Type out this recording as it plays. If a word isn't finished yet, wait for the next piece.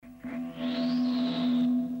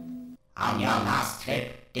On your last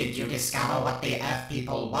trip, did you discover what the Earth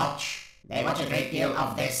people watch? They watch a great deal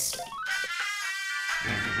of this.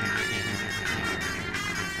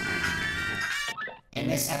 In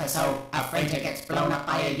this episode, a freighter gets blown up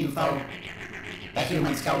by a UFO. The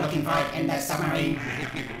humans go looking for it in their submarine.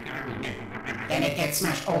 Then it gets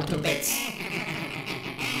smashed all to bits.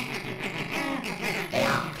 They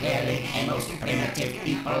are clearly a most primitive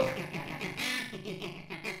people.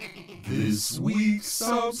 This week's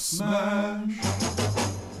Sub Smash.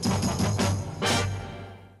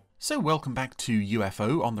 So welcome back to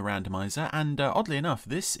UFO on the Randomizer, and oddly enough,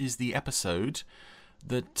 this is the episode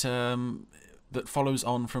that that follows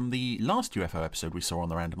on from the last UFO episode we saw on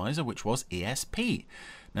the Randomizer, which was ESP.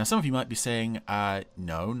 Now, some of you might be saying,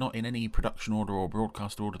 no, not in any production order or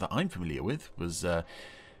broadcast order that I'm familiar with, was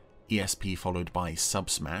ESP followed by Sub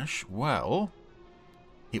Smash. Well,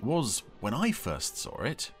 it was when I first saw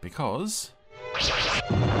it, because...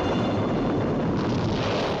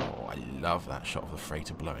 Oh, I love that shot of the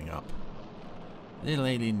freighter blowing up. Little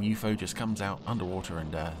alien UFO just comes out underwater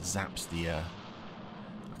and zaps the... I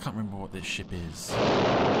can't remember what this ship is.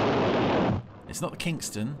 It's not the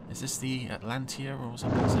Kingston. Is this the Atlantia or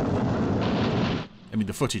something similar? I mean,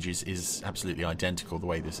 the footage is absolutely identical the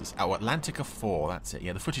way this is. Oh, Atlantica 4, that's it.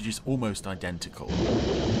 Yeah, the footage is almost identical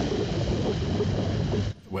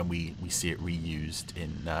when we see it reused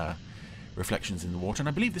in Reflections in the Water. And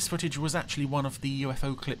I believe this footage was actually one of the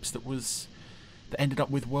UFO clips that ended up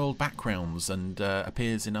with world backgrounds and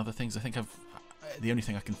appears in other things. I think the only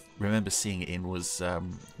thing I can remember seeing it in was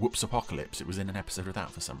Whoops Apocalypse. It was in an episode of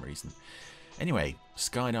that for some reason. Anyway,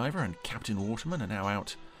 Skydiver and Captain Waterman are now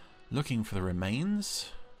out looking for the remains.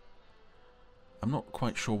 I'm not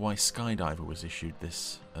quite sure why Skydiver was issued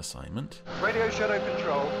this assignment. Radio shadow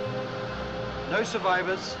control. No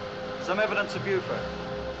survivors. Some evidence of UFO.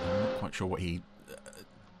 I'm not quite sure what he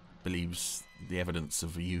believes the evidence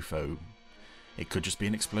of a UFO. It could just be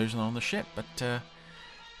an explosion on the ship, but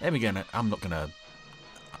there we go. I'm not gonna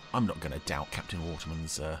doubt Captain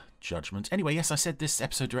Waterman's judgment. Anyway, yes, I said this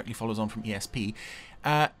episode directly follows on from ESP.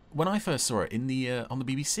 When I first saw it in the on the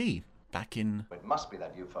BBC back in... It must be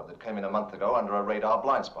that UFO that came in a month ago under a radar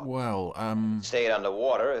blind spot. Well, stayed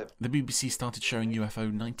underwater. The BBC started showing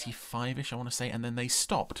UFO 95-ish, I want to say, and then they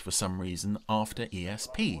stopped for some reason after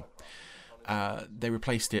ESP. They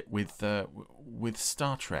replaced it with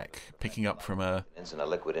Star Trek, picking up from It's in a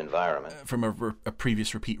liquid environment. From a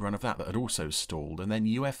previous repeat run of that had also stalled, and then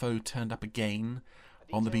UFO turned up again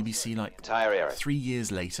on the BBC like 3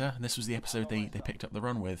 years later, and this was the episode they picked up the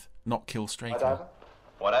run with, not Kill Straker.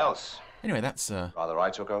 What else? Anyway, that's rather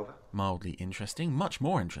I took over. Mildly interesting. Much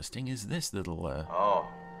more interesting is this little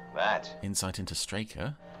that insight into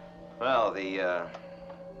Straker. Well, the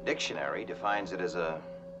dictionary defines it as a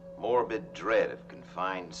morbid dread of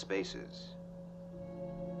confined spaces.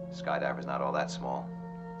 Skydiver's not all that small.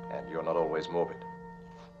 And you're not always morbid.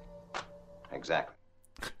 Exactly.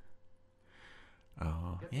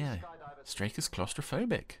 Oh, yeah. Straker's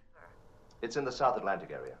claustrophobic. It's in the South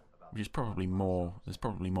Atlantic area. Which is probably more... There's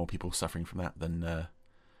probably more people suffering from that than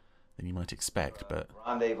you might expect, but...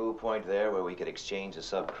 Rendezvous point there where we could exchange a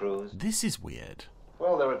sub-cruise. This is weird.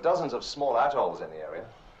 Well, there are dozens of small atolls in the area.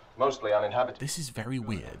 Mostly uninhabited. This is very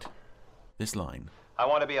weird. This line. I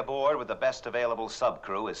want to be aboard with the best available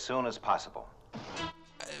sub-crew as soon as possible.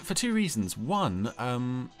 For two reasons. One,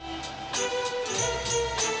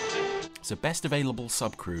 so best available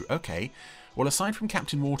sub-crew. Okay. Well, aside from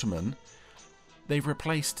Captain Waterman, they've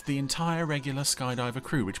replaced the entire regular Skydiver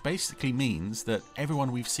crew, which basically means that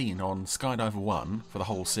everyone we've seen on Skydiver 1 for the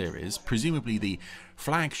whole series, presumably the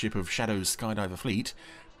flagship of Shadow's Skydiver fleet,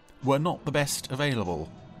 were not the best available.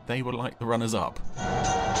 They were like the runners-up.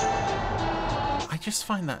 I just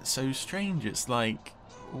find that so strange. It's like,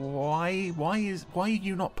 why are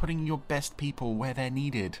you not putting your best people where they're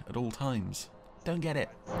needed at all times? Don't get it.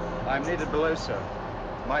 I'm needed below, sir.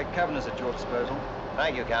 My cabin is at your disposal.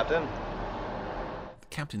 Thank you, Captain. The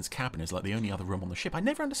captain's cabin is like the only other room on the ship. I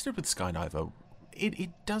never understood with Skydiver. It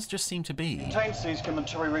does just seem to be. Contained seas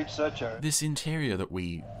until we reach search area. This interior that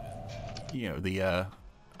we, the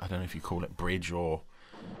I don't know if you call it bridge or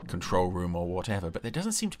control room or whatever, but there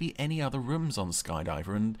doesn't seem to be any other rooms on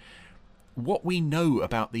Skydiver, and what we know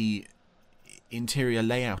about the interior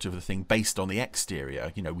layout of the thing based on the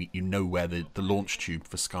exterior, you know where the launch tube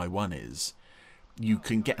for Sky 1 is. You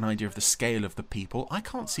can get an idea of the scale of the people. I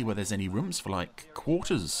can't see where there's any rooms for like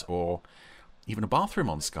quarters or even a bathroom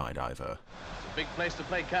on Skydiver. It's a big place to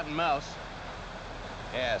play cat and mouse.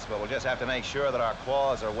 Yes, but we'll just have to make sure that our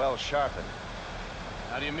claws are well sharpened.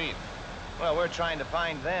 How do you mean? Well, we're trying to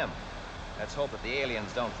find them. Let's hope that the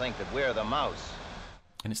aliens don't think that we're the mouse.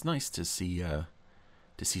 And it's nice to see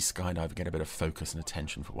Skydiver get a bit of focus and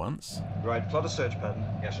attention for once. Right, plot a search pattern.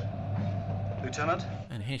 Yes, sir. Lieutenant?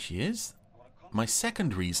 And here she is. My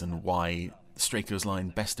second reason why Straker's line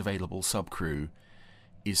 "best available subcrew"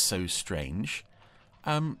 is so strange.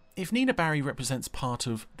 If Nina Barry represents part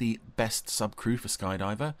of the best subcrew for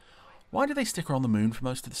Skydiver, why do they stick her on the moon for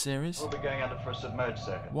most of the series? We'll be going under for a submerged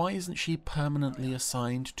circuit. Why isn't she permanently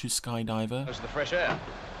assigned to Skydiver? There's the fresh air.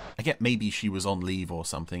 I get maybe she was on leave or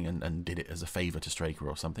something and did it as a favour to Straker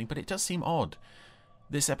or something, but it does seem odd.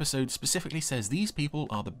 This episode specifically says these people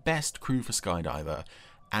are the best crew for Skydiver,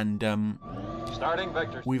 and Starting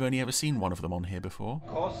vectors. we've only ever seen one of them on here before.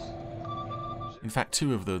 Course. In fact,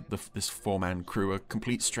 two of this four-man crew are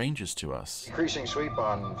complete strangers to us. Increasing sweep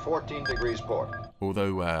on 14 degrees port.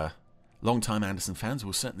 Although long-time Anderson fans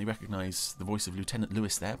will certainly recognise the voice of Lieutenant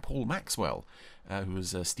Lewis there, Paul Maxwell, who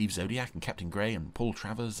was Steve Zodiac and Captain Grey and Paul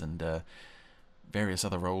Travers and various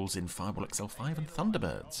other roles in Fireball XL5 and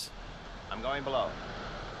Thunderbirds. I'm going below.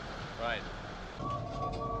 Right.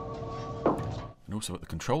 And also at the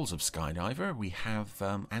controls of Skydiver, we have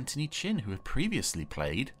Anthony Chin, who had previously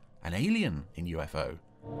played an alien in UFO.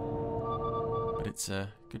 But it's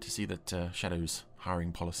good to see that Shadow's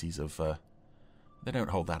hiring policies they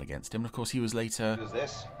don't hold that against him. And of course, he was later, Who's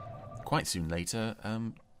this? quite soon later,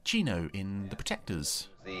 Chino in The Protectors.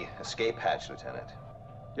 The escape hatch, Lieutenant.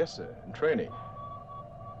 Yes, sir, in training.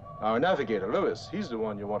 Our navigator, Lewis, he's the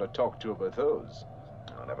one you want to talk to about those.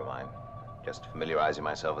 Oh, never mind. Just familiarizing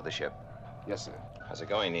myself with the ship. Yes, sir. How's it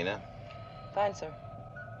going, Nina? Fine, sir.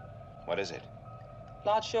 What is it?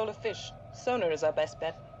 Large shoal of fish. Sonar is our best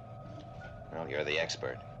bet. Well, you're the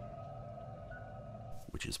expert.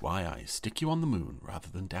 Which is why I stick you on the moon rather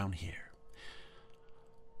than down here.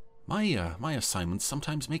 My assignments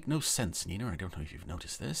sometimes make no sense, Nina. I don't know if you've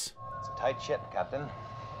noticed this. It's a tight ship, Captain.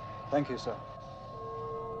 Thank you, sir.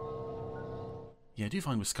 Yeah, I do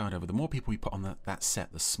find with Skydiver, the more people we put on that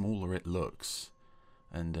set, the smaller it looks.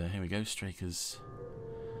 And here we go, Straker's...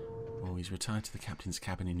 Well, he's retired to the captain's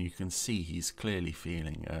cabin, and you can see he's clearly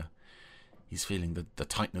feeling... he's feeling the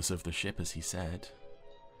tightness of the ship, as he said.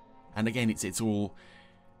 And again, it's all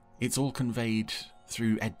conveyed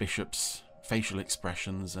through Ed Bishop's facial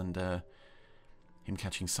expressions and him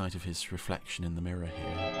catching sight of his reflection in the mirror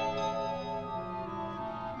here.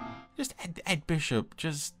 Just Ed Bishop,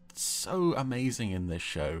 just so amazing in this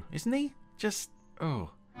show, isn't he? Just I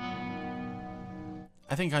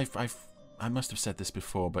think I must have said this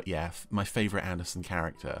before, but yeah, my favourite Anderson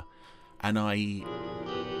character, and I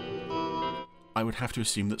would have to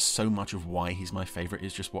assume that so much of why he's my favourite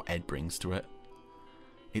is just what Ed brings to it.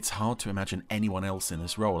 It's hard to imagine anyone else in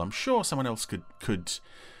this role. I'm sure someone else could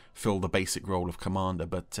fill the basic role of commander,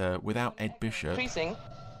 but without Ed Bishop, Increasing.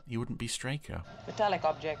 he wouldn't be Straker. Metallic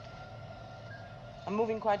object. I'm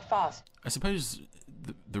moving quite fast. I suppose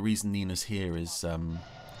the reason Nina's here is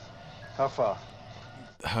How far?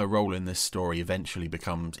 her role in this story eventually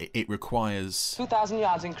becomes... It requires 2,000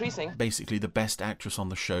 yards increasing. basically the best actress on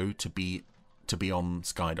the show to be on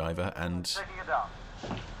Skydiver, and Taking it down.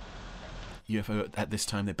 UFO at this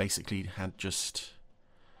time they basically had just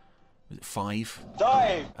 5.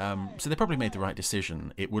 Dive! So they probably made the right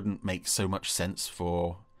decision. It wouldn't make so much sense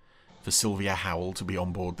for Sylvia Howell to be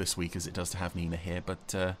on board this week as it does to have Nina here,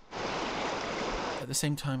 but at the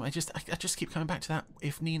same time I just keep coming back to that.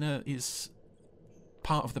 If Nina is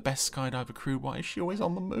part of the best Skydiver crew, why is she always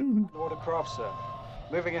on the moon? Watercraft, sir.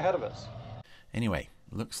 Moving ahead of us. Anyway,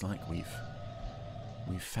 looks like we've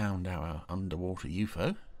found our underwater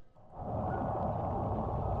UFO.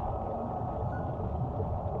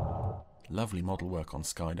 Lovely model work on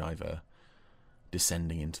Skydiver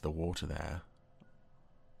descending into the water there.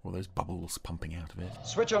 All those bubbles pumping out of it.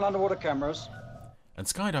 Switch on underwater cameras. And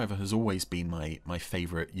Skydiver has always been my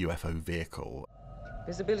favourite UFO vehicle.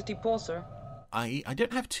 Visibility poor, sir. I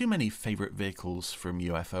don't have too many favourite vehicles from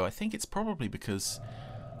UFO. I think it's probably because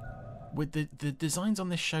with the designs on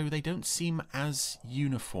this show, they don't seem as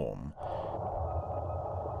uniform.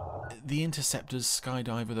 The Interceptors,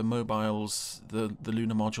 Skydiver, the mobiles, the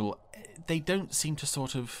lunar module, they don't seem to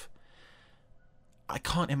sort of... I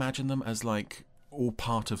can't imagine them as like all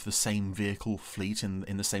part of the same vehicle fleet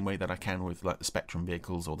in the same way that I can with like the Spectrum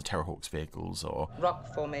vehicles or the Terrahawks vehicles or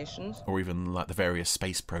Rock formations. or even like the various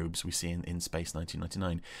space probes we see in Space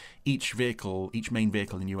 1999. Each main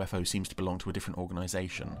vehicle in UFO seems to belong to a different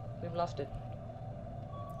organisation. We've lost it.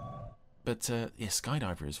 But yeah,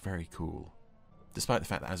 Skydiver is very cool. Despite the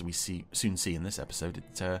fact that, as we soon see in this episode,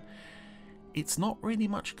 it's not really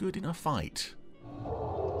much good in a fight.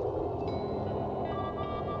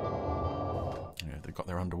 You know, they've got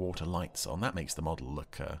their underwater lights on. That makes the model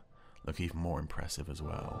look look even more impressive as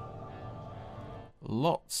well.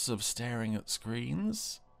 Lots of staring at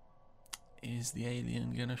screens. Is the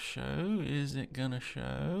alien gonna show? Is it gonna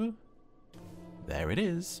show? There it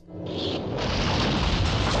is.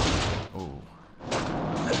 Oh.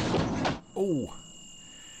 Oh.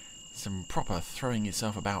 Some proper throwing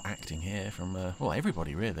yourself about acting here from, well,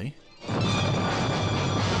 everybody really.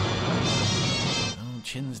 Oh,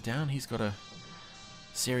 chin's down. He's got a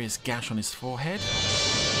serious gash on his forehead.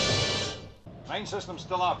 Main system's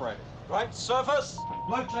still operating. Right surface,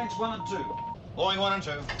 float tanks 1 and 2. Blowing 1 and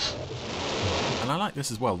 2. And I like this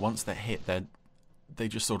as well. Once they're hit, they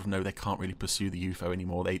just sort of know they can't really pursue the UFO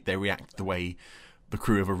anymore. They react the way the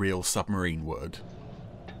crew of a real submarine would.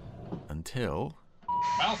 Until...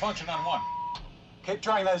 Malfunction on 1. Keep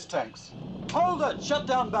trying those tanks. Hold it! Shut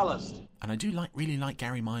down ballast. And I do really like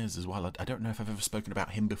Gary Myers as well. I don't know if I've ever spoken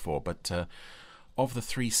about him before, but of the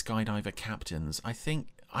 3 Skydiver captains, I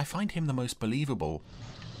find him the most believable.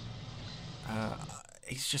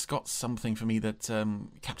 He's just got something for me that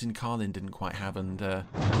Captain Carlin didn't quite have, and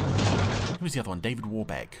who was the other one? David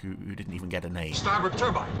Warbeck, who didn't even get a name. Starboard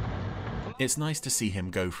turbine. It's nice to see him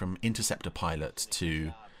go from interceptor pilot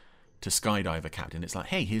to Skydiver captain. It's like,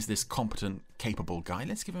 hey, here's this competent, capable guy.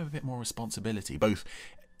 Let's give him a bit more responsibility, both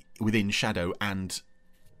within Shadow and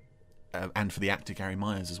for the actor Gary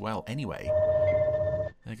Myers as well. Anyway,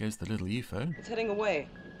 there goes the little UFO. It's heading away,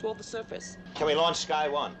 toward the surface. Can we launch Sky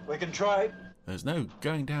 1? We can try. There's no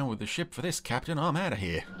going down with the ship for this, Captain. I'm out of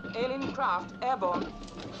here. Alien craft, airborne.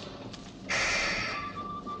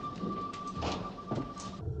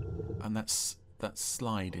 And that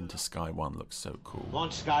slide into Sky 1 looks so cool.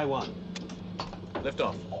 Launch Sky 1. Lift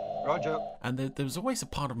off. Roger. And there was always a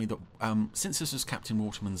part of me that, since this was Captain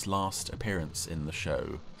Waterman's last appearance in the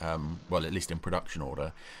show, well, at least in production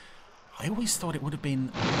order, I always thought it would have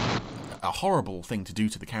been a horrible thing to do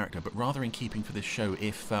to the character, but rather in keeping for this show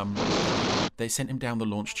if they sent him down the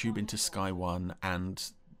launch tube into Sky 1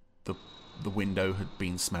 and the window had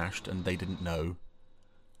been smashed and they didn't know,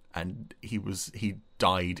 and he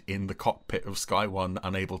died in the cockpit of Sky 1,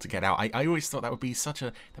 unable to get out. I always thought that would be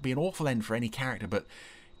that'd be an awful end for any character, but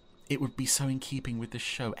it would be so in keeping with this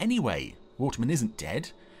show. Anyway, Waterman isn't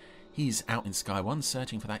dead. He's out in Sky 1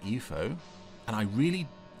 searching for that UFO, and I really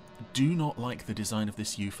do not like the design of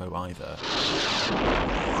this UFO either.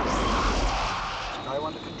 Sky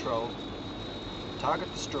 1 to control.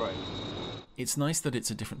 Target destroyed. It's nice that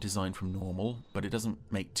it's a different design from normal, but it doesn't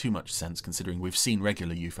make too much sense considering we've seen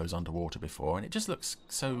regular UFOs underwater before, and it just looks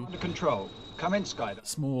so... Under control. Come in, Skydiver.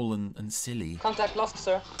 Small and silly. Contact lost,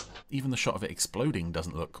 sir. Even the shot of it exploding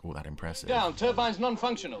doesn't look all that impressive. Down, turbine's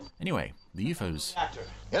non-functional. Anyway, the UFO's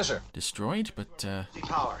Yes, sir. destroyed, but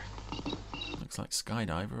Power. looks like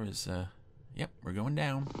Skydiver is, yep, we're going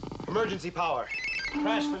down. Emergency power.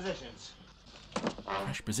 Crash positions.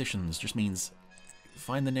 Crash positions just means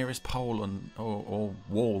find the nearest pole or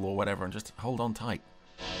wall or whatever and just hold on tight.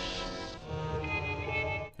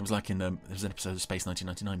 It was like in there's an episode of Space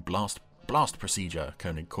 1999, blast procedure,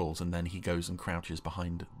 Koenig calls, and then he goes and crouches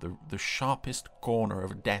behind the sharpest corner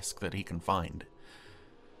of a desk that he can find.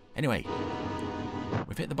 Anyway,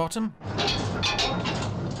 we've hit the bottom.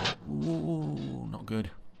 Ooh, not good.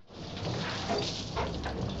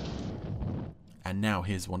 And now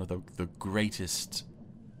here's one of the greatest,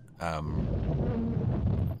 I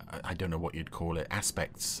don't know what you'd call it,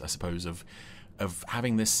 aspects, I suppose, of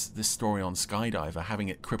having this story on Skydiver, having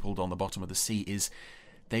it crippled on the bottom of the sea, is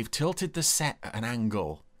they've tilted the set at an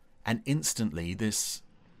angle, and instantly this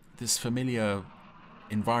familiar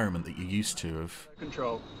environment that you're used to of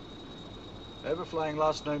Control. Overflying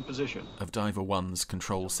last known position. of Diver 1's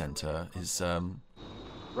control center is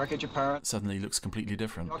Wreckage apparent. suddenly looks completely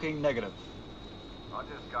different. Docking negative.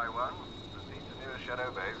 Roger, Sky 1. Proceed to nearest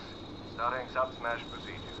Shadow base. Starting sub-smash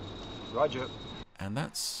procedure. Roger. And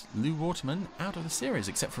that's Lou Waterman out of the series,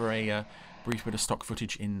 except for a brief bit of stock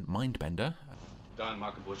footage in Mindbender. Don,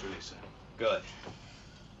 market was released, sir. Good.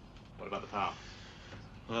 What about the power?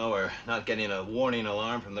 Well, we're not getting a warning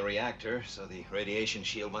alarm from the reactor, so the radiation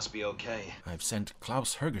shield must be okay. I've sent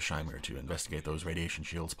Klaus Hergesheimer to investigate those radiation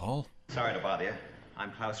shields, Paul. Sorry to bother you.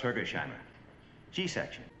 I'm Klaus Hergesheimer.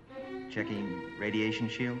 G-section. Checking radiation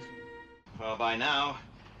shields? Well, by now,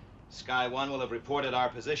 Sky 1 will have reported our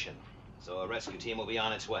position, so a rescue team will be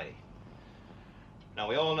on its way. Now,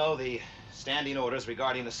 we all know the standing orders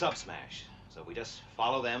regarding the sub-smash, so if we just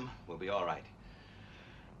follow them, we'll be all right.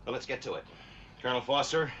 So let's get to it. Colonel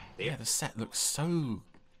Foster, Yeah, the set looks so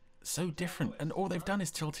different, and all they've done is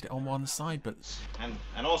tilted it on one side, but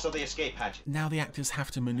and also the escape hatch. now the actors have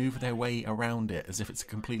to maneuver their way around it as if it's a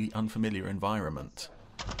completely unfamiliar environment.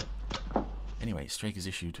 Anyway, Straker's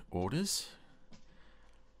issued orders.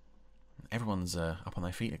 Everyone's up on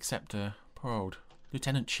their feet except poor old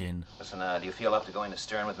Lieutenant Chin. Listen, do you feel up to going to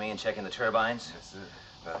stern with me and checking the turbines? Yes, sir.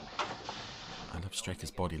 Good. I love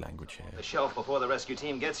Straker's body language here. The shelf before the rescue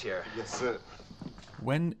team gets here. Yes, sir.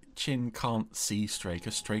 When Chin can't see Straker,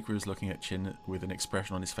 Straker is looking at Chin with an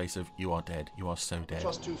expression on his face of, "You are dead. You are so dead."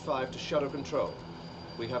 Trust 2-5 to Shadow Control.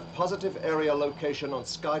 We have positive area location on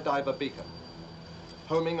Skydiver beacon.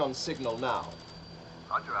 Homing on signal now.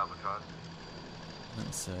 Roger, Albatross.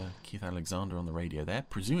 That's Keith Alexander on the radio there,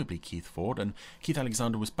 presumably Keith Ford, and Keith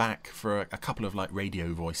Alexander was back for a couple of like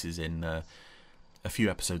radio voices in a few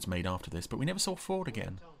episodes made after this, but we never saw Ford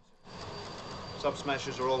again.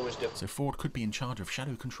 Sub-smashers are always different. So Ford could be in charge of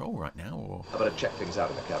Shadow Control right now, or I better check things out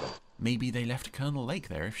in the cabin. maybe they left Colonel Lake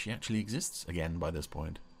there if she actually exists again by this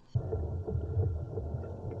point.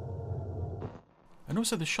 And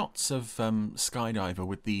also the shots of Skydiver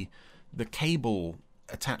with the cable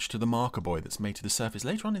attached to the marker buoy that's made to the surface.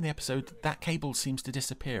 Later on in the episode, that cable seems to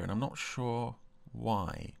disappear, and I'm not sure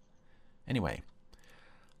why. Anyway,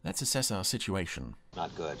 let's assess our situation.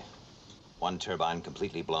 Not good. One turbine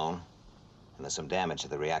completely blown, and there's some damage to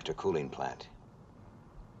the reactor cooling plant.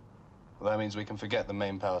 Well, that means we can forget the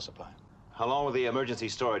main power supply. How long will the emergency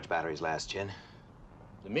storage batteries last, Chin?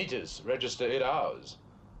 The meters register 8 hours,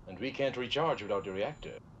 and we can't recharge without the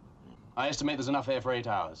reactor. I estimate there's enough air for 8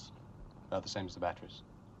 hours. About the same as the batteries.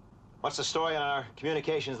 What's the story on our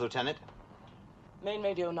communications, Lieutenant? Main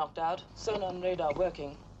radio knocked out, sonar and radar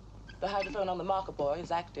working. The hydrophone on the marker buoy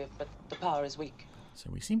is active, but the power is weak. So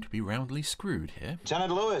we seem to be roundly screwed here.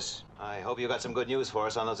 Lieutenant Lewis, I hope you got some good news for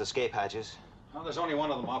us on those escape hatches. Well, there's only one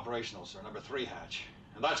of them operational, sir, number 3 hatch.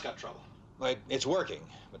 And that's got trouble. Well, it's working,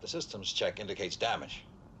 but the systems check indicates damage.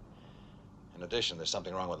 In addition, there's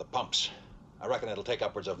something wrong with the pumps. I reckon it'll take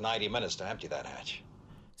upwards of 90 minutes to empty that hatch.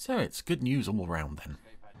 So it's good news all round then.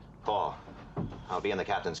 Paul, I'll be in the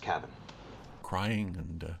captain's cabin. Crying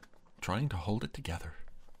and trying to hold it together.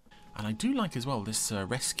 And I do like as well this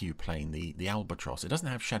rescue plane, the Albatross. It doesn't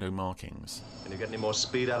have shadow markings. Can you get any more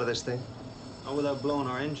speed out of this thing? Not without blowing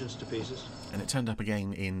our engines to pieces. And it turned up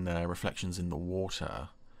again in Reflections in the Water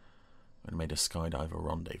when it made a Skydiver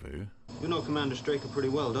rendezvous. You know Commander Straker pretty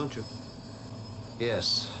well, don't you?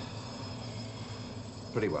 Yes.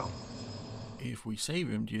 Pretty well. If we save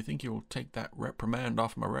him, do you think he'll take that reprimand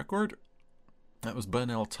off my record? That was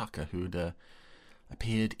Burnell Tucker, who'd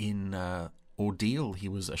appeared in Ordeal. He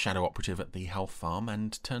was a shadow operative at the health farm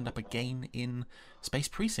and turned up again in Space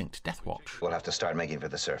Precinct, Death Watch. We'll have to start making for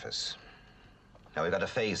the surface. Now, we've got to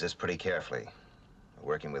phase this pretty carefully. We're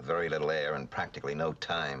working with very little air and practically no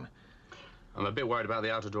time. I'm a bit worried about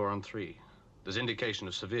the outer door on 3. There's indication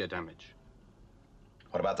of severe damage.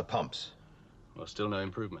 What about the pumps? Well, still no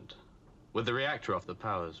improvement. With the reactor off, the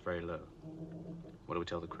power's very low. What do we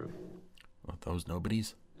tell the crew? What, those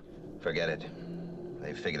nobodies? Forget it.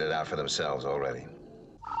 They've figured it out for themselves already.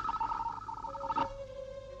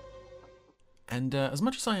 And as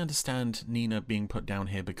much as I understand Nina being put down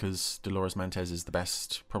here because Dolores Montez is the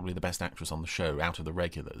best, probably the best actress on the show out of the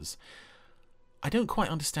regulars, I don't quite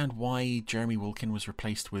understand why Jeremy Wilkin was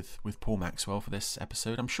replaced with Paul Maxwell for this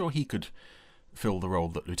episode. I'm sure he could fill the role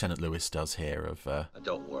that Lieutenant Lewis does here of...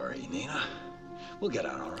 Don't worry, Nina. We'll get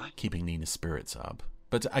out all right. Keeping Nina's spirits up.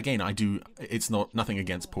 But again, it's nothing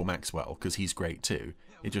against Paul Maxwell, because he's great too.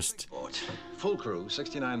 It just... Full crew,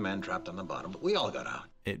 69 men trapped on the bottom, but we all got out.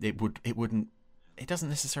 It doesn't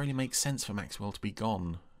necessarily make sense for Maxwell to be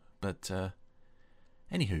gone. But,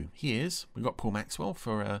 anywho, he is. We've got Paul Maxwell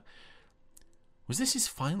for, was this his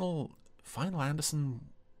final Anderson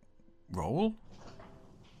role?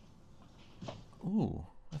 Ooh,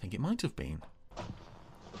 I think it might have been.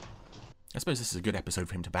 I suppose this is a good episode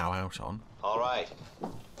for him to bow out on. All right.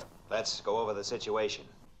 Let's go over the situation.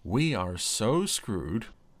 We are so screwed.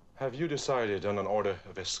 Have you decided on an order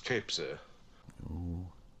of escape, sir? Ooh,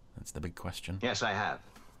 that's the big question. Yes, I have.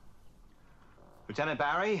 Lieutenant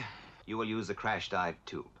Barry, you will use the crash dive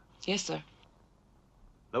tube. Yes, sir.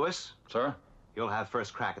 Lewis? Sir? You'll have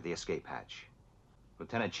first crack at the escape hatch.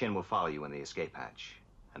 Lieutenant Chin will follow you in the escape hatch.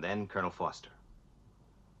 And then Colonel Foster.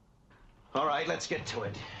 All right, let's get to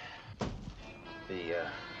it. The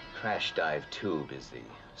crash dive tube is the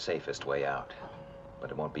safest way out,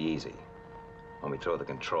 but it won't be easy. When we throw the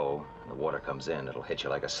control and the water comes in, it'll hit you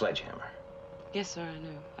like a sledgehammer. Yes, sir, I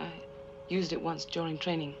know. I used it once during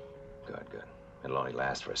training. Good, good. It'll only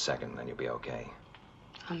last for a second, and then you'll be okay.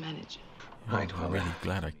 I'll manage. Right, well, I'm really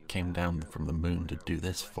glad I came down from the moon to do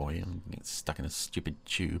this for you and get stuck in a stupid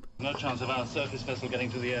tube. No chance of our surface vessel getting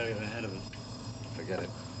to the area ahead of us. Forget it.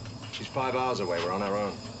 She's 5 hours away. We're on our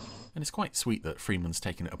own. And it's quite sweet that Freeman's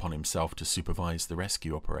taken it upon himself to supervise the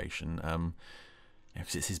rescue operation,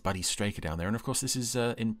 because it's his buddy Straker down there. And of course, this is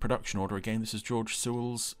in production order again. This is George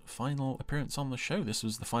Sewell's final appearance on the show. This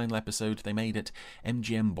was the final episode they made at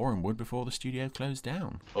MGM Borehamwood before the studio closed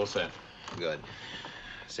down. All set. Good.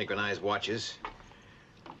 Synchronized watches.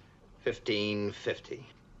 15:50.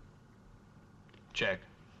 Check.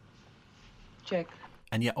 Check.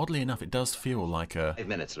 And yet, oddly enough, it does feel like 5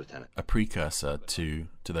 minutes, Lieutenant. a precursor to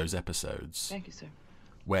those episodes. Thank you, sir.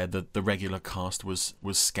 Where the regular cast was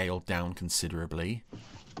scaled down considerably.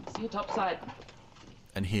 See you topside.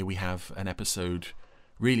 And here we have an episode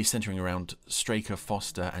really centering around Straker,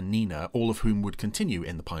 Foster and Nina, all of whom would continue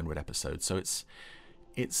in the Pinewood episode. So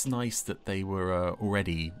it's nice that they were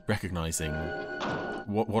already recognising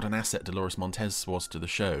what an asset Dolores Montez was to the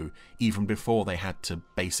show, even before they had to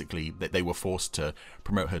they were forced to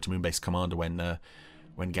promote her to Moonbase Commander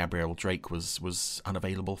when Gabrielle Drake was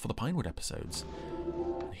unavailable for the Pinewood episodes.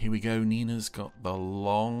 Here we go. Nina's got the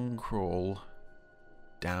long crawl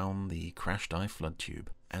down the crash dive flood tube,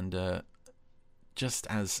 and just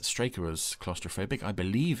as Straker was claustrophobic, I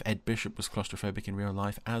believe Ed Bishop was claustrophobic in real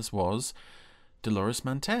life, as was Dolores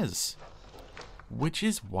Montez, which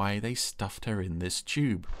is why they stuffed her in this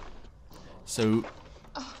tube. So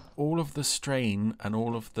all of the strain and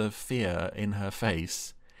all of the fear in her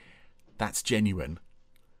face, that's genuine.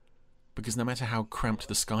 Because no matter how cramped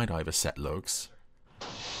the Skydiver set looks,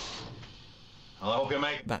 I'll help you,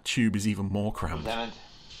 mate. That tube is even more cramped. Lieutenant,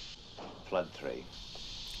 flood 3.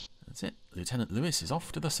 That's it. Lieutenant Lewis is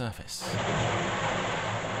off to the surface.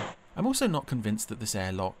 I'm also not convinced that this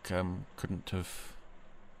airlock couldn't have...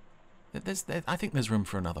 I think there's room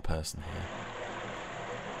for another person here.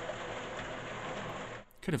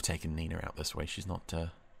 Could have taken Nina out this way. She's not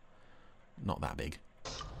that big.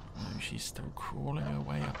 No, she's still crawling her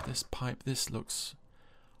way up this pipe. This looks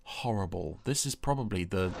horrible. This is probably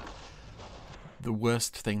the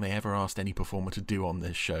worst thing they ever asked any performer to do on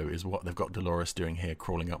this show, is what they've got Dolores doing here,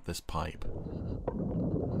 crawling up this pipe.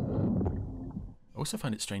 I also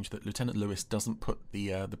find it strange that Lieutenant Lewis doesn't put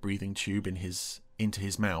the breathing tube into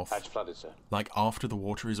his mouth. Hatch flooded, sir. Like after the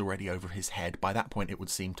water is already over his head. By that point, it would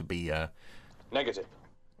seem to be Negative.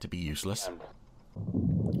 To be useless.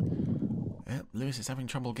 Lewis is having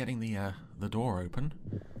trouble getting the door open.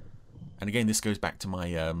 And again, this goes back to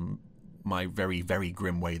my my very, very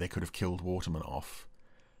grim way they could have killed Waterman off.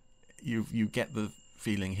 You get the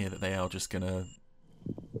feeling here that they are just gonna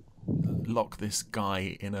lock this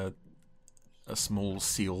guy in a small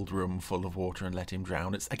sealed room full of water and let him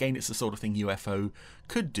drown. It's the sort of thing UFO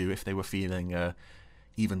could do if they were feeling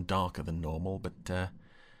even darker than normal, but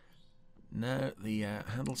no, the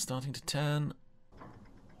handle's starting to turn.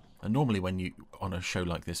 And normally on a show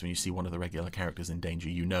like this, when you see one of the regular characters in danger,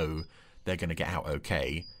 you know they're going to get out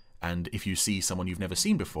okay. And if you see someone you've never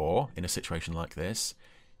seen before in a situation like this,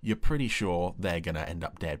 you're pretty sure they're going to end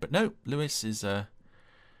up dead. But no, Lewis is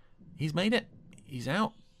he's made it. He's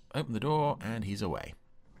out. Open the door, and he's away.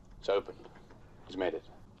 It's open. He's made it.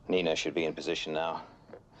 Nina should be in position now.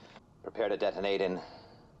 Prepare to detonate in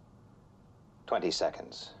 20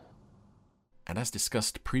 seconds. And as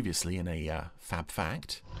discussed previously in a Fab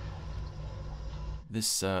Fact,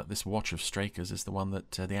 this watch of Straker's is the one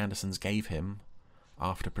that the Andersons gave him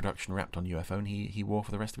after production wrapped on UFO, and he wore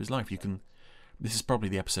for the rest of his life. This is probably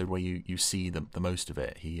the episode where you see the most of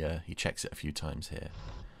it. He checks it a few times here.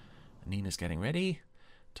 Nina's getting ready.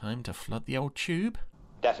 Time to flood the old tube.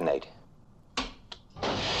 Detonate.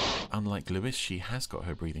 Unlike Lewis, she has got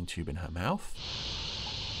her breathing tube in her mouth.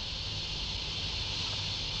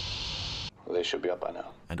 Well, they should be up by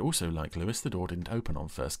now. And also, like Lewis, the door didn't open on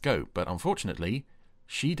first go, but unfortunately,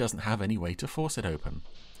 she doesn't have any way to force it open.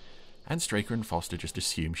 And Straker and Foster just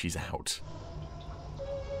assume she's out.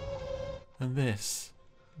 And this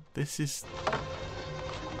is...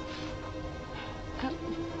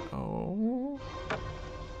 Oh...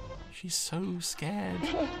 She's so scared.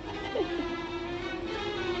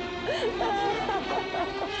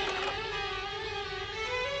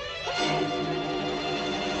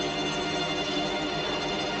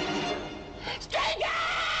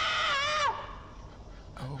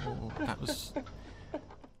 Oh, that was...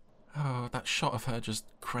 Oh, that shot of her just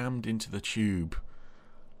crammed into the tube.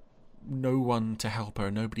 No one to help her,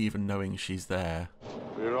 nobody even knowing she's there.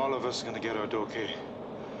 We're all of us gonna get out okay,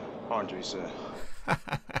 aren't we, sir?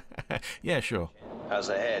 Yeah, sure. How's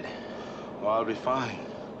the head? Well, I'll be fine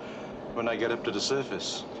when I get up to the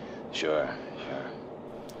surface. Sure.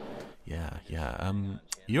 Yeah.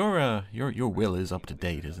 Your will is up to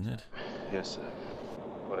date, isn't it? Yes, sir.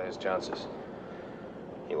 What are his chances?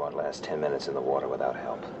 He won't last 10 minutes in the water without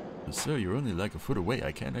help. Sir, you're only like a foot away.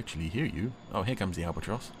 I can't actually hear you. Oh, here comes the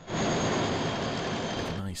albatross.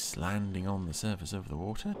 A nice landing on the surface of the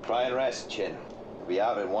water. Try and rest, Chin. Be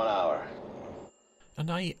out in 1 hour. And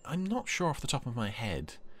I'm not sure off the top of my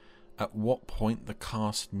head at what point the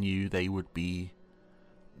cast knew there would be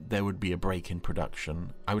a break in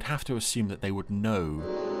production. I would have to assume that they would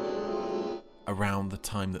know around the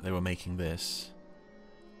time that they were making this,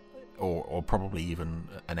 or probably even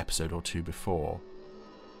an episode or two before.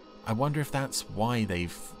 I wonder if that's why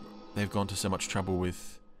they've gone to so much trouble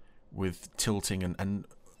with tilting and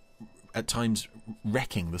at times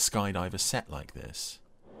wrecking the Skydiver set like this.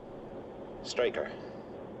 Straker.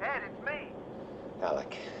 Ed, it's me.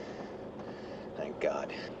 Alec. Thank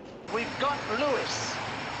God. We've got Lewis.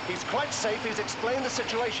 He's quite safe. He's explained the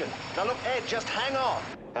situation. Now look, Ed, just hang on.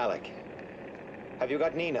 Alec. Have you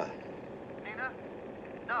got Nina? Nina?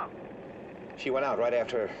 No. She went out right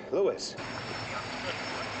after Lewis.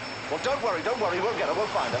 Well, don't worry. We'll get her. We'll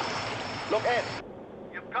find her. Look, Ed.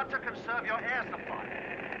 You've got to conserve your air supply.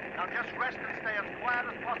 Now just rest and stay as quiet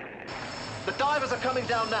as possible. The divers are coming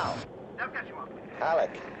down now. They'll get you up.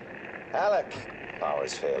 Alec.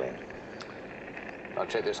 Power's failing. I'll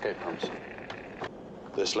check the escape pumps.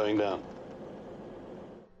 They're slowing down.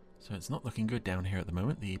 So it's not looking good down here at the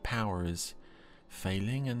moment. The power is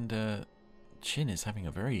failing, and Chin is having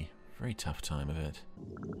a very, very tough time of it.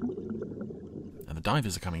 And the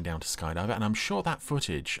divers are coming down to Skydiver, and I'm sure that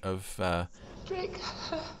footage of the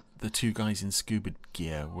two guys in scuba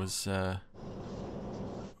gear was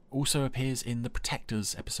also appears in the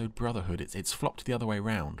Protectors episode Brotherhood. It's flopped the other way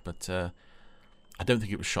round, but I don't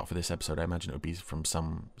think it was shot for this episode. I imagine it would be from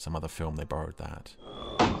some other film they borrowed that.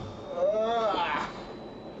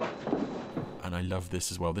 And I love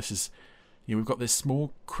this as well. This is, we've got this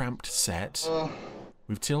small cramped set.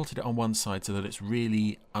 We've tilted it on one side so that it's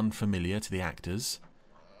really unfamiliar to the actors.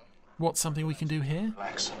 What's something we can do here?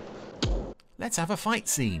 Relax. Let's have a fight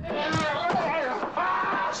scene.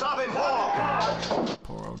 Stop him, Paul!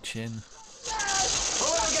 Poor old Chin. Get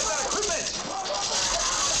that equipment!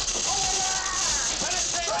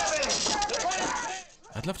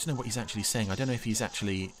 I'd love to know what he's actually saying. I don't know if he's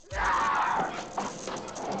actually...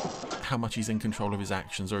 how much he's in control of his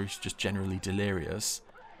actions, or he's just generally delirious.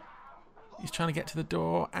 He's trying to get to the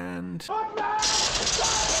door, and... that's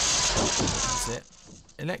it.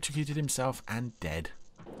 Electrocuted himself and dead.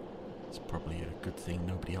 It's probably a good thing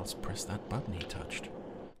nobody else pressed that button he touched.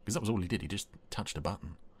 Because that was all he did. He just touched a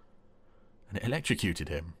button. And it electrocuted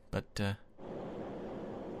him. But, there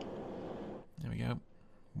we go.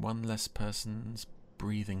 One less person's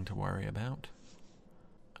breathing to worry about.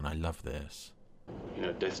 And I love this. You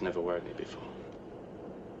know, death's never worried me before.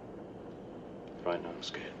 Right now I'm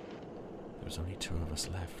scared. There's only 2 of us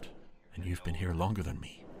left. And you've been here longer than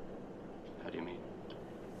me. How do you mean?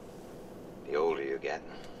 The older you get,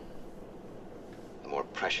 the more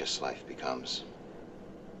precious life becomes.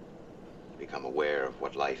 You become aware of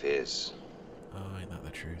what life is. Oh, ain't that the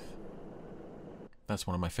truth? That's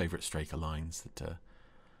one of my favourite Straker lines that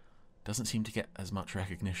doesn't seem to get as much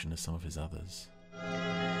recognition as some of his others. Oh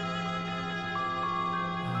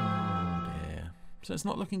dear. So it's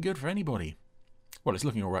not looking good for anybody. Well, it's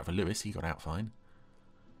looking alright for Lewis. He got out fine.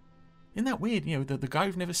 Isn't that weird? You know, the guy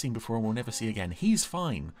we've never seen before and we'll never see again, he's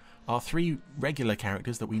fine. Our 3 regular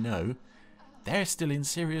characters that we know, they're still in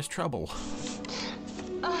serious trouble.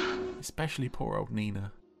 Especially poor old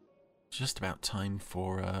Nina. Just about time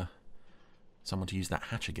for someone to use that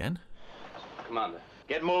hatch again. Commander.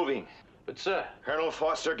 Get moving. But sir... Colonel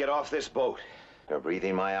Foster, get off this boat. You're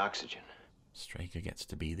breathing my oxygen. Straker gets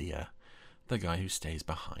to be the guy who stays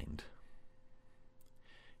behind.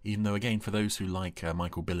 Even though, again, for those who like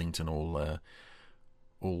Michael Billington all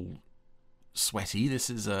sweaty, this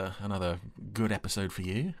is another good episode for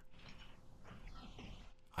you.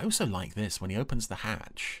 I also like this, when he opens the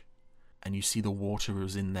hatch and you see the water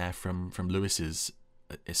was in there from Lewis's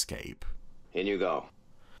escape. In you go.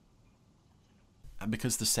 And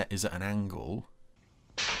because the set is at an angle,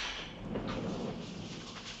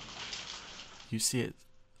 you see it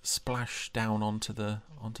splash down onto the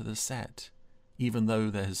set. Even though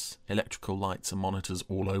there's electrical lights and monitors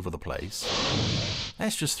all over the place.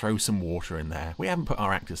 Let's just throw some water in there. We haven't put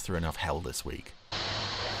our actors through enough hell this week.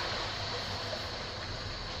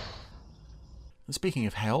 And speaking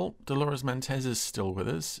of hell, Dolores Montez is still with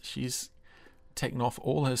us. She's taken off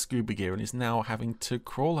all her scuba gear and is now having to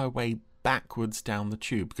crawl her way backwards down the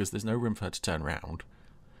tube because there's no room for her to turn around.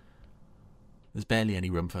 There's barely any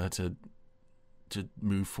room for her to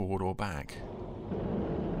move forward or back.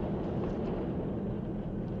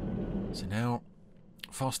 So now,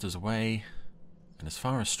 Foster's away, and as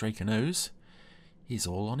far as Straker knows, he's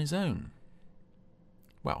all on his own.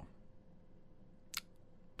 Well,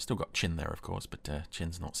 still got Chin there, of course, but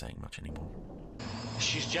Chin's not saying much anymore.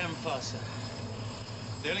 She's jammed fast, sir.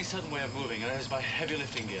 The only certain way of moving her is by heavy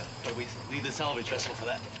lifting gear, but we need the salvage vessel for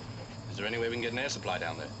that. Is there any way we can get an air supply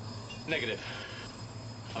down there? Negative.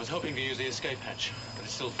 I was hoping to use the escape hatch, but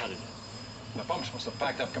it's still flooded. The pumps must have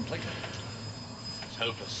packed up completely. It's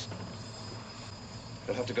hopeless.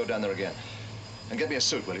 You'll have to go down there again. And get me a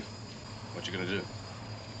suit, will you? What you gonna do?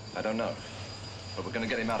 I don't know. But we're gonna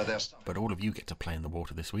get him out of there. But all of you get to play in the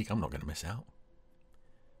water this week. I'm not going to miss out.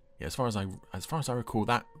 Yeah, as far as I recall,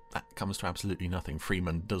 that comes to absolutely nothing.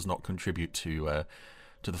 Freeman does not contribute to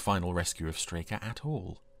the final rescue of Straker at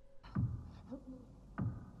all.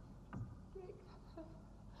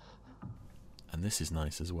 And this is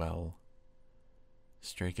nice as well.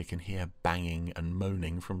 Straker can hear banging and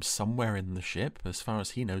moaning from somewhere in the ship. As far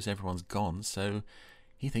as he knows, everyone's gone, so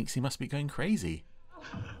he thinks he must be going crazy.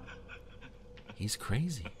 He's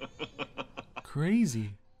crazy.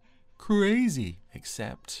 Crazy. Crazy.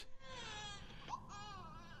 Except...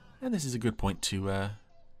 And this is a good point to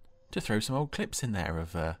throw some old clips in there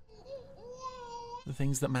of the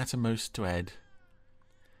things that matter most to Ed.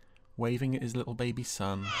 Waving at his little baby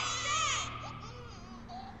son.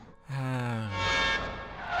 And,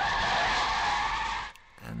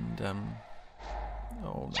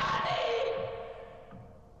 oh no.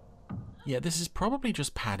 Yeah, this is probably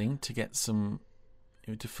just padding to get some,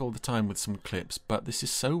 to fill the time with some clips, but this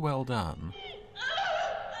is so well done.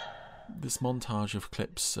 This montage of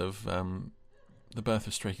clips of the birth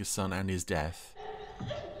of Straker's son and his death.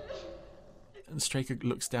 And Straker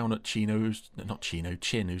looks down at Chin,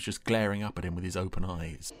 who's just glaring up at him with his open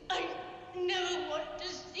eyes. I never want to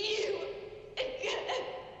see you again.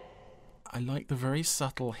 I like the very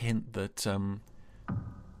subtle hint that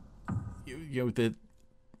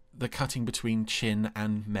the cutting between Chin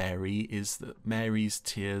and Mary is that Mary's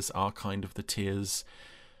tears are kind of the tears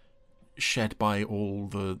shed by all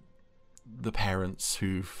the parents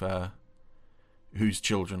whose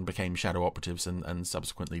children became shadow operatives and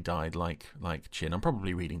subsequently died like Chin. I'm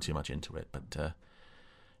probably reading too much into it, but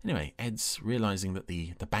anyway, Ed's realising that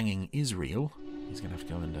the banging is real. He's going to have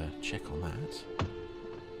to go and check on that.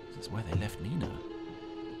 This is where they left Nina.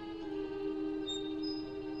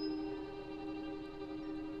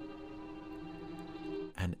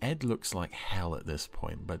 And Ed looks like hell at this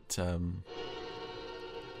point, but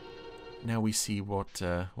now we see what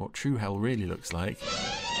true hell really looks like.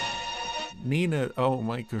 Nina, oh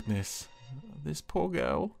my goodness, this poor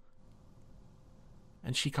girl.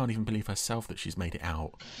 And she can't even believe herself that she's made it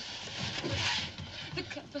out. The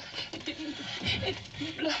cover didn't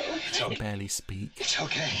blow. She can barely speak. It's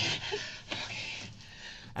okay.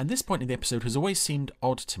 And this point in the episode has always seemed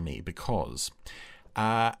odd to me because,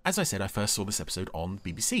 as I said, I first saw this episode on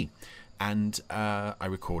BBC, and I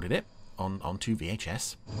recorded it onto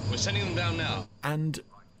VHS. We're sending them down now. And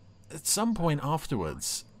at some point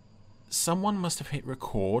afterwards, someone must have hit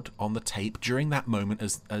record on the tape during that moment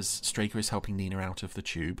as Straker is helping Nina out of the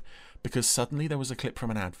tube, because suddenly there was a clip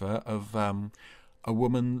from an advert of a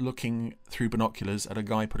woman looking through binoculars at a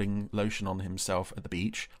guy putting lotion on himself at the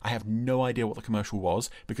beach. I have no idea what the commercial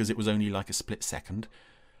was because it was only like a split second.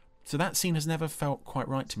 So that scene has never felt quite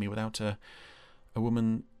right to me without a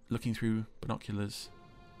woman looking through binoculars.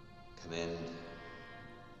 Come in,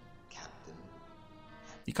 Captain.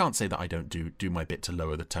 You can't say that I don't do my bit to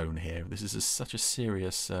lower the tone here. This is such a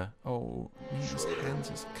serious... oh, Nina's hands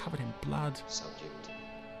is covered in blood. Subject.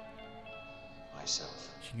 Myself.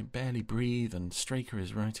 She can barely breathe, and Straker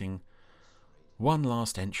is writing one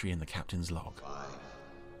last entry in the captain's log. 5.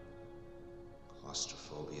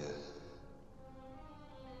 Claustrophobia.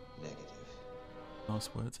 Negative.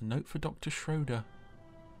 Last words, a note for Dr. Schroeder.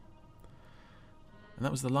 And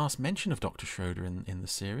that was the last mention of Dr. Schroeder in the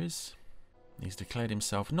series. He's declared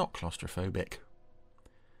himself not claustrophobic.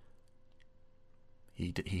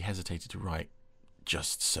 He hesitated to write,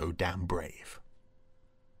 just so damn brave.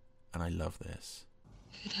 And I love this.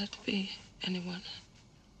 If it had to be anyone,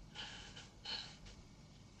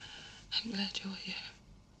 I'm glad you're here.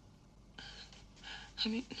 I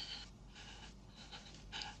mean,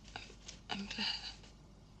 I'm glad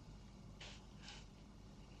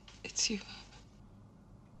it's you.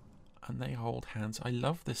 And they hold hands. I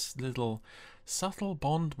love this little subtle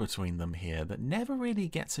bond between them here that never really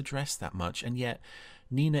gets addressed that much, and yet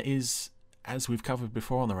Nina is, as we've covered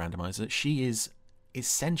before on the randomizer, she is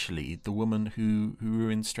essentially the woman who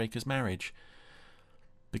ruined Straker's marriage,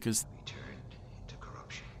 because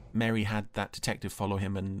Mary had that detective follow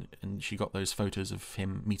him, and she got those photos of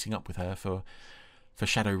him meeting up with her for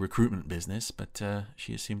shadow recruitment business, but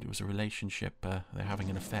she assumed it was a relationship. They're having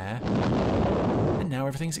an affair. And now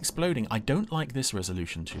everything's exploding. I don't like this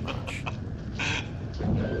resolution too much.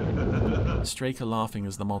 Straker laughing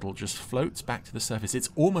as the model just floats back to the surface. It's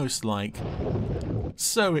almost like,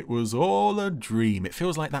 so it was all a dream. It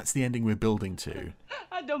feels like that's the ending we're building to.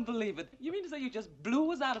 I don't believe it. You mean to say you just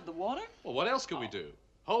blew us out of the water? Well, what else could we do?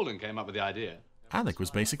 Holden came up with the idea. Alec was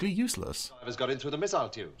basically useless. Divers got in through the missile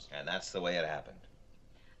tubes. And that's the way it happened.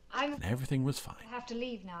 And everything was fine. I have to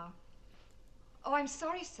leave now. Oh, I'm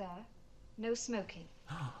sorry, sir. No smoking.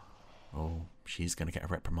 Oh, she's going to get a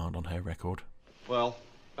reprimand on her record. Well,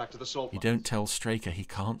 back to the salt. You don't tell Straker he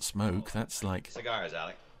can't smoke. That's like... Cigars,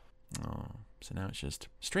 Alec. Oh, so now it's just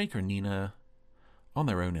Straker and Nina on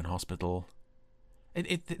their own in hospital.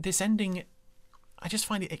 This ending, I just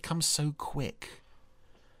find it comes so quick.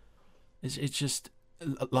 It's just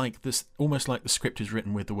like this, almost like the script is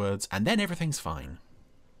written with the words, and then everything's fine.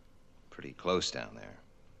 Pretty close down there.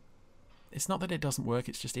 It's not that it doesn't work,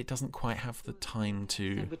 it's just it doesn't quite have the time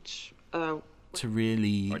to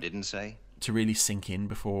really... Or didn't say? To really sink in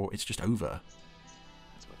before it's just over.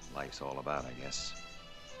 That's what life's all about, I guess.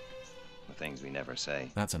 The things we never say.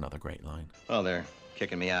 That's another great line. Well, they're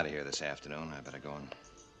kicking me out of here this afternoon. I better go and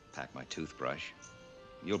pack my toothbrush.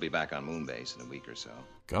 You'll be back on Moonbase in a week or so.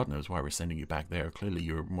 God knows why we're sending you back there. Clearly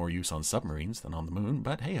you're more use on submarines than on the moon,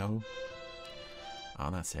 but hey-ho.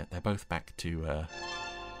 Oh, that's it. They're both back to...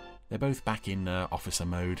 they're both back in officer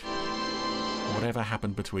mode. Whatever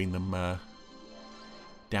happened between them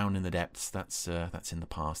down in the depths, that's in the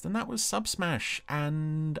past. And that was Subsmash.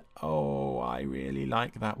 And, oh, I really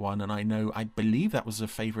like that one. And I believe that was a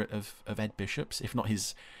favourite of Ed Bishop's, if not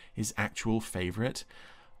his actual favourite.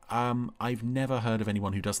 I've never heard of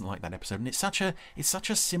anyone who doesn't like that episode. And it's such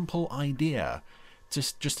a simple idea.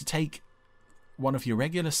 Just to take one of your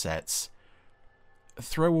regular sets,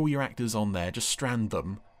 throw all your actors on there, just strand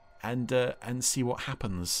them, and see what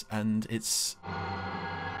happens. And it's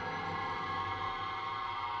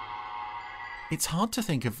hard to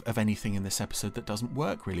think of anything in this episode that doesn't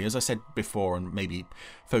work, really. As I said before, and maybe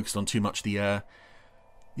focused on too much, the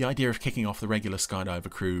idea of kicking off the regular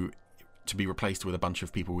Skydiver crew to be replaced with a bunch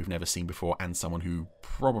of people we've never seen before and someone who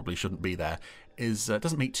probably shouldn't be there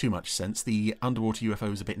doesn't make too much sense. The underwater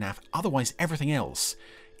UFO is a bit naff. Otherwise, everything else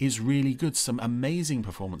is really good. Some amazing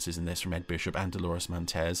performances in this from Ed Bishop and Dolores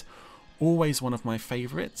Montez. Always one of my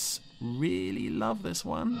favourites. Really love this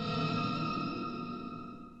one.